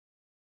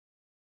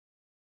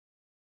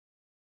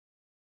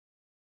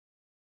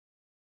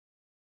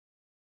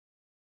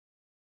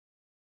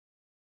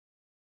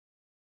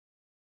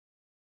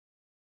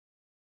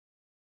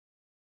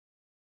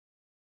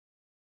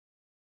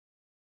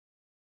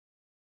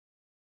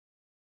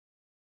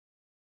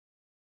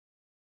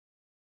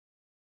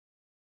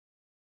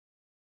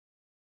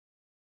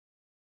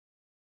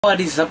What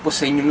is up po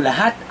sa inyong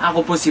lahat?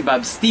 Ako po si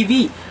Babs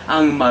TV,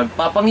 ang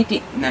magpapangiti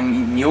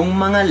ng inyong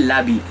mga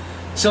labi.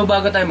 So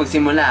bago tayo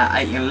magsimula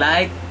ay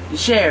i-like,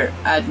 i-share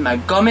at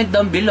mag-comment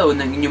down below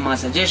ng inyong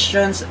mga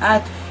suggestions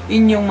at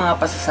inyong mga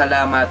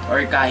pasasalamat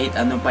or kahit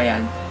ano pa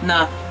yan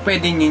na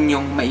pwede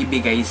ninyong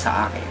maibigay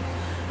sa akin.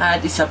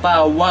 At isa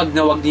pa, wag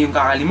niyong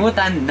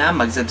kakalimutan na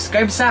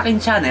mag-subscribe sa akin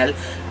channel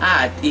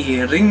at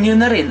i-ring nyo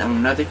na rin ang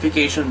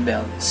notification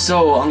bell.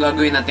 So ang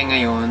gagawin natin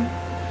ngayon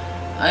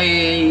ay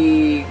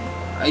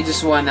I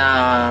just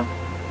wanna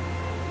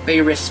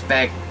pay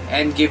respect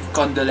and give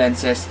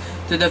condolences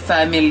to the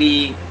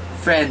family,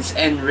 friends,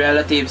 and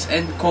relatives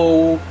and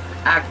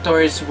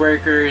co-actors,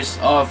 workers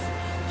of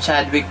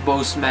Chadwick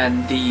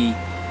Boseman, the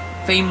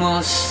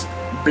famous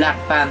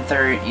Black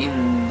Panther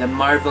in the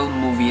Marvel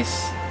movies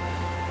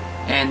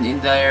and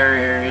in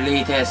their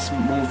latest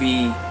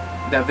movie,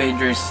 The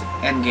Avengers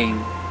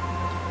Endgame.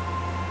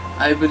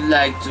 I would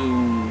like to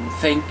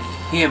thank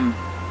him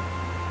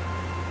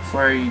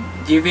for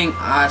giving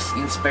us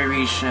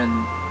inspiration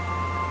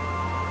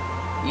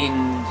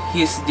in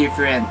his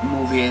different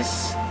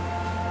movies,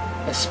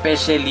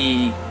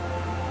 especially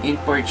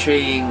in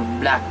portraying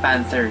Black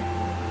Panther.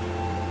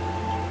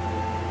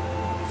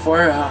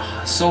 For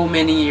so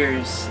many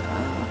years,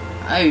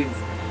 I've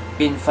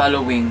been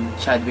following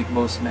Chadwick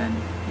Boseman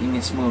in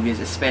his movies,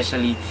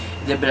 especially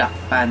the Black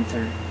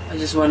Panther. I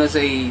just want to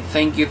say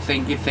thank you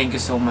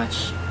so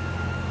much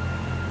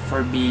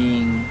for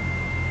being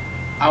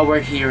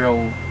our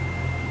hero,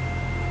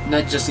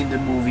 not just in the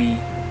movie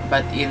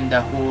but in the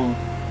whole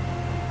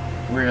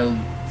world.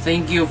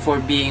 Thank you for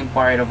being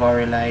part of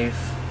our life,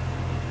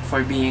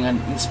 for being an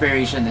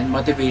inspiration and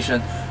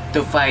motivation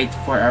to fight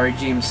for our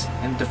dreams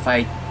and to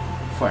fight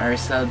for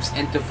ourselves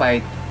and to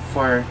fight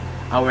for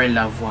our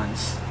loved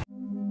ones.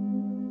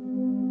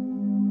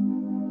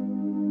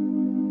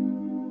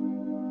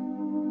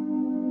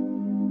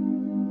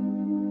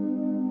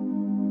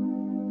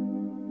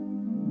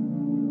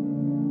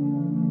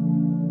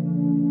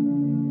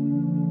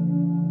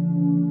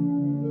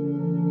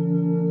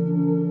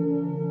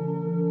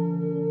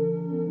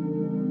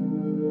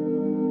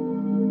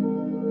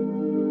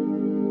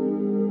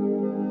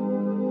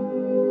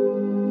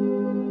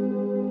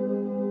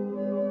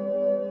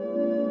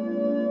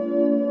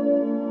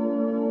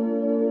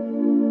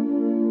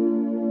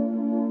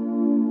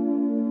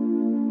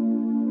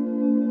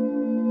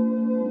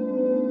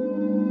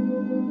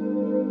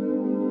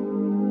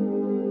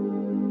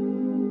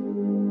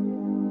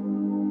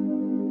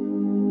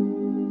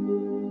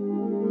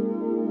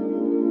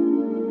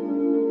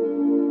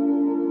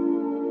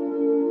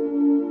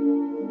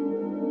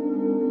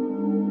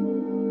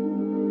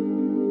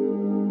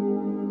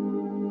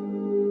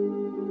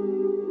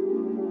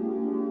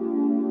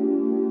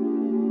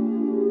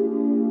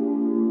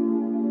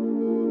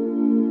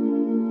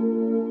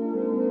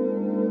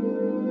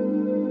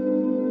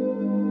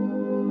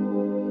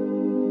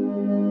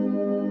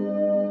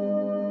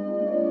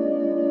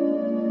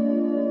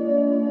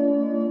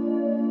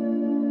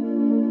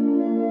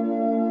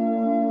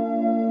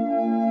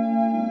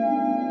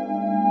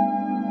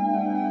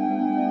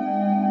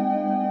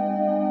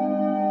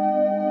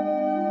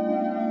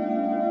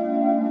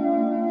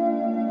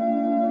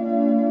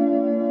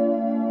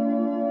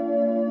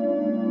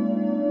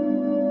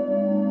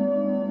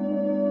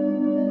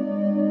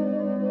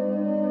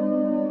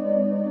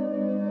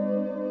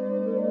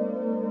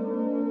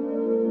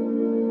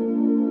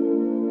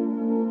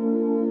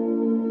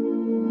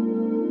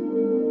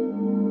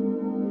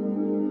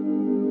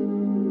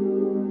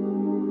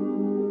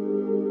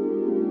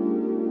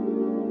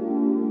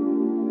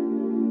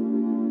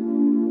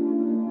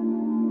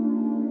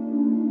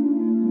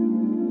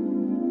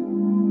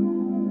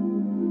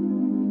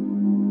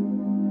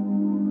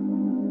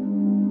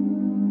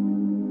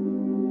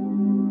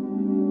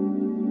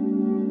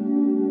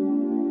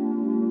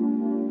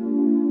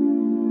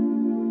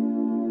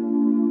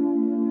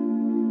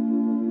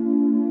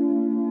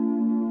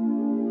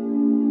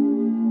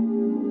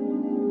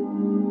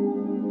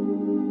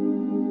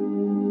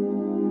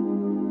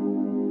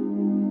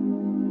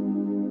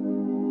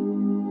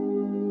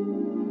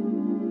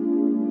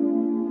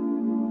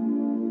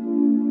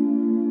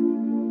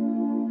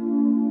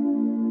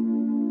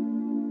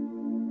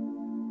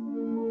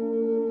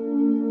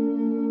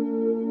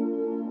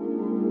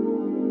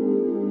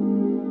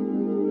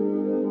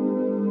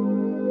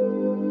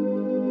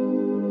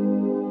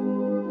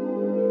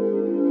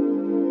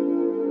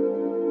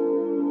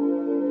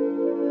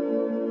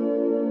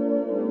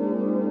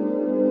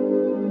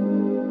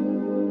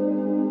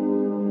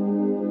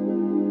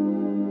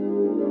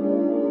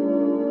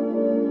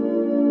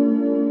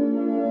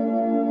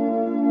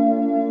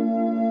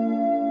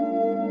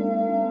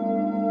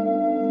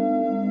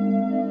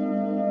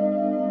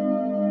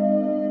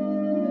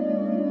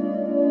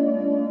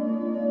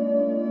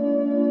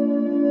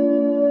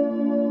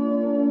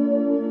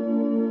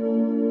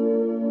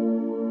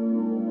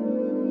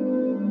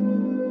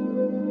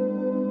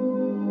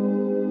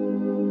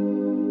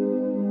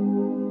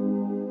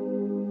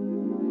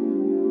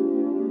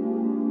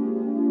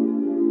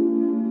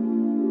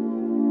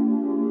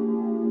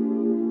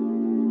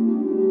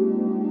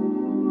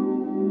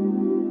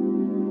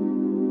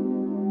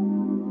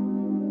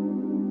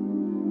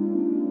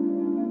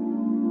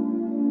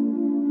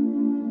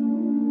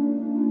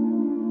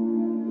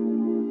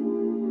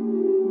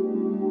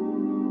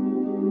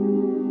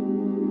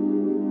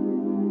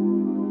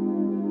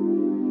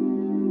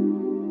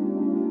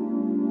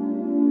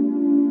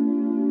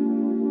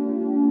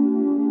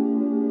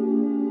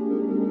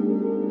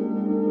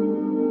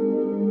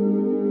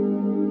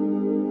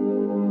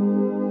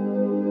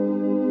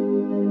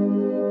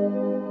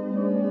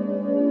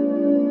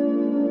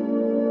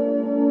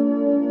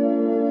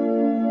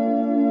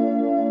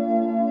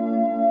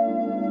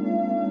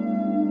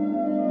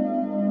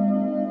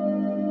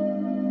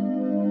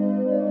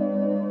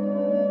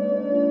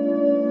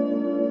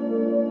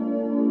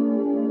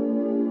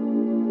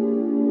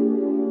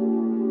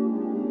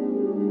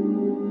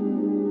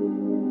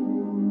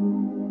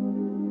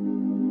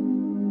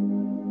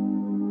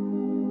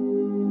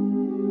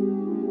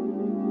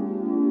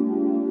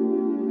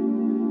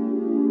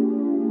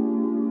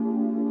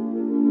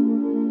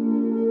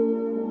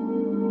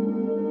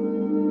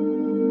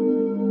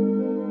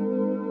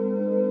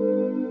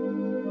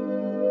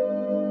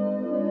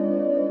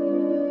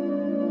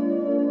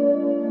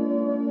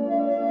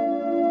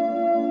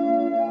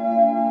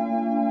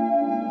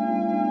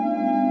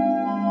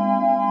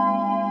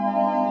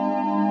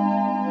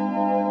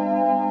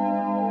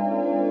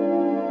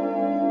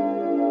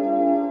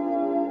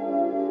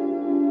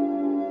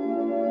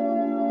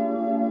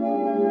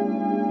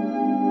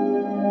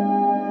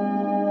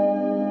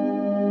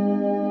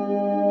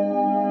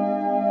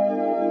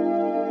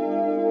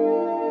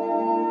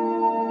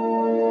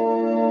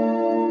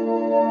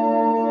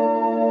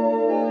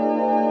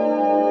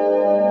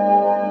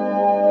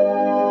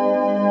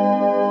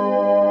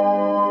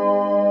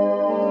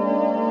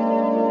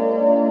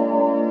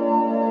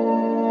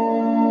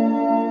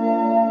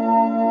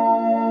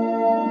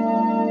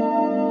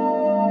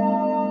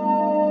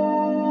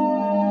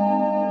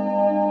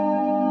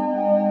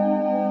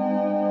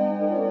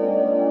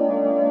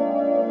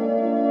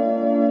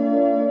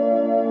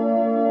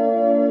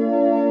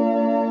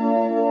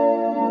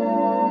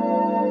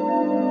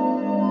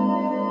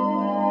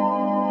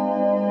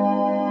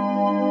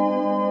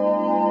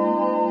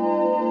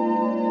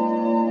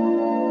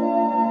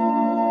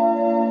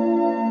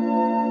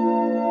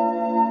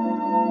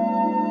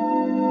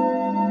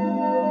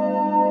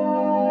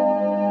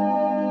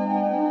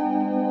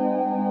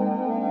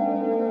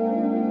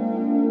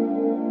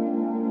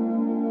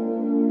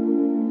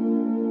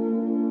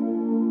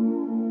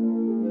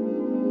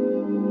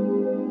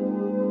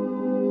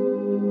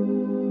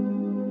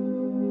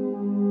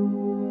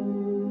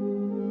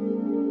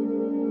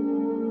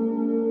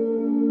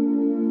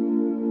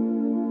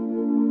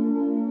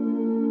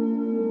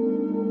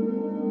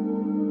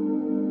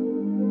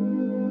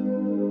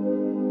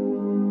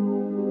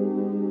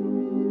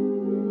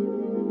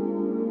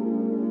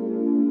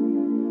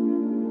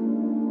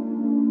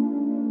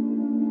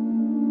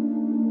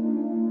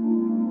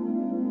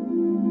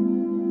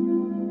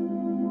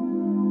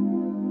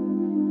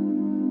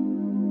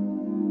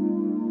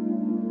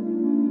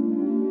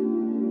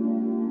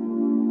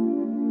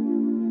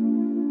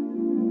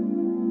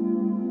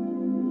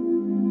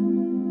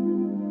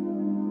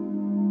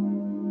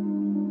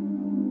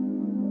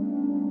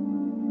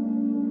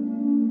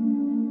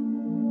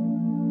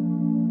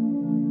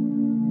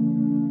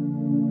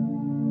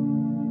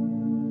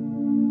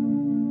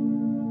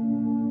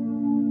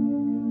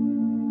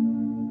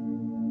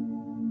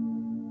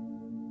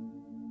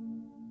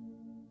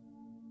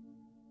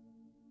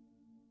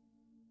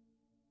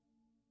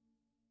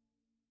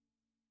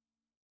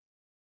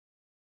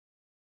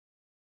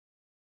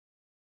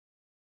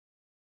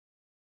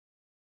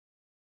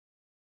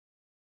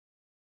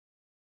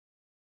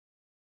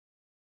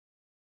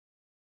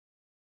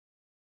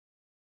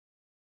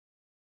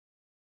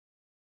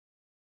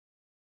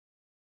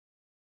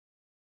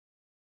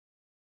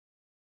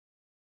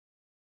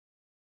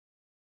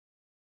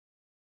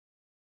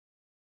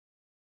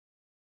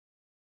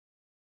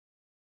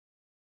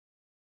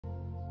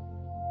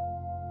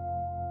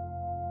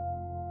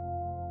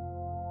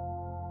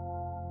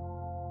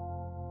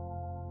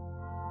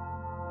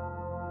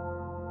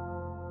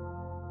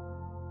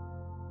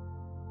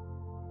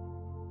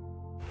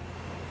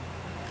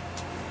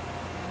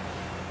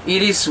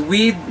 It is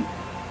with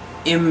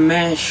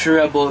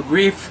immeasurable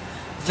grief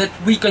that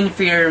we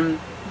confirm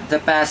the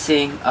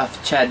passing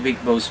of Chadwick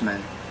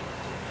Boseman.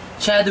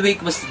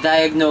 Chadwick was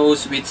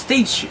diagnosed with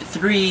stage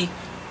 3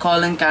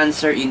 colon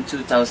cancer in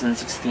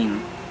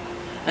 2016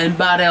 and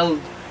battled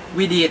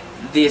with it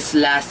these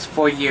last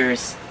 4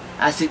 years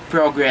as it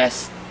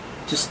progressed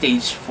to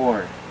stage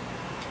 4.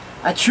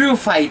 A true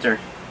fighter,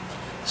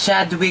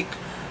 Chadwick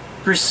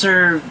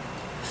persevered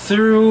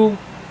through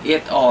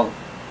it all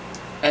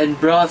and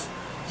brought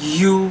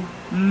you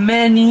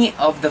many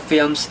of the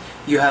films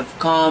you have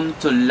come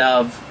to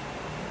love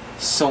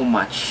so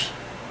much.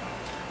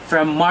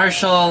 From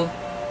Marshall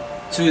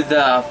to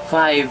the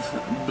Five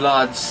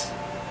Bloods,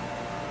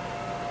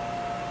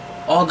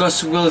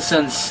 August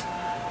Wilson's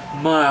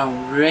Ma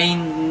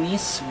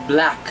Rainey's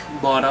Black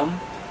Bottom,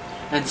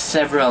 and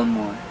several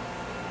more.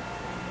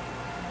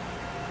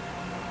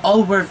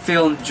 All were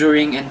filmed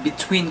during and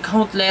between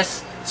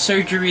countless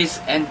surgeries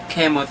and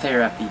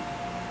chemotherapy.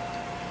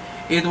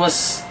 It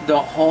was the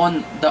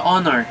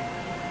honor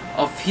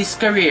of his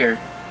career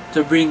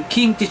to bring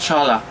King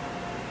T'Challa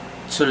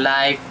to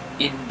life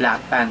in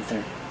Black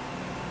Panther.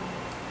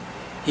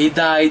 He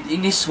died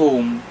in his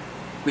home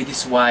with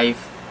his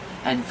wife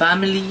and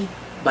family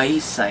by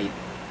his side.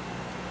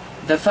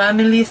 The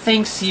family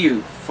thanks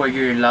you for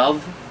your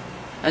love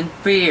and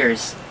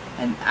prayers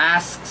and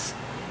asks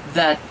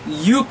that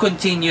you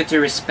continue to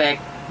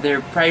respect their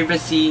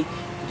privacy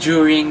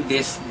during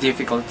this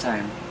difficult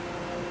time.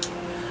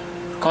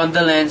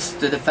 Condolence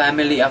to the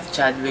family of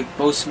Chadwick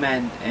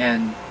Boseman,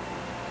 and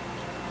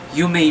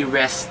you may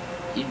rest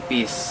in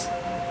peace,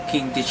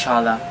 King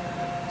T'Challa,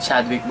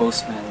 Chadwick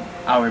Boseman,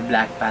 our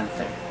Black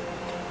Panther.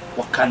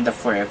 Wakanda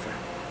forever.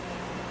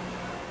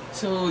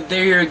 So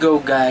there you go,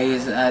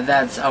 guys.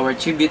 That's our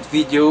tribute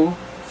video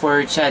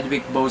for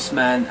Chadwick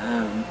Boseman.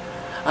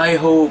 I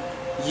hope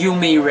you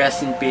may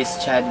rest in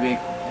peace, Chadwick.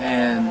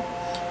 And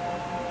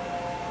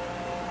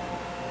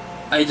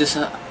I just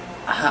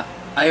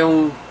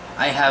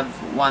I have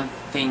one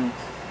thing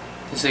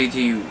to say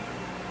to you.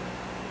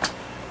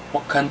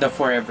 Wakanda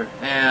forever.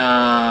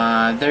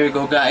 There you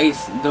go, guys.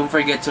 Don't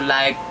forget to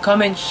like,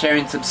 comment, share,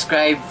 and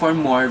subscribe for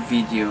more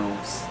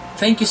videos.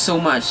 Thank you so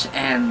much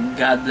and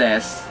God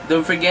bless.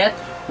 Don't forget,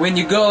 when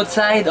you go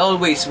outside,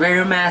 always wear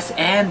your mask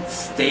and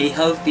stay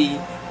healthy.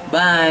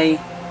 Bye!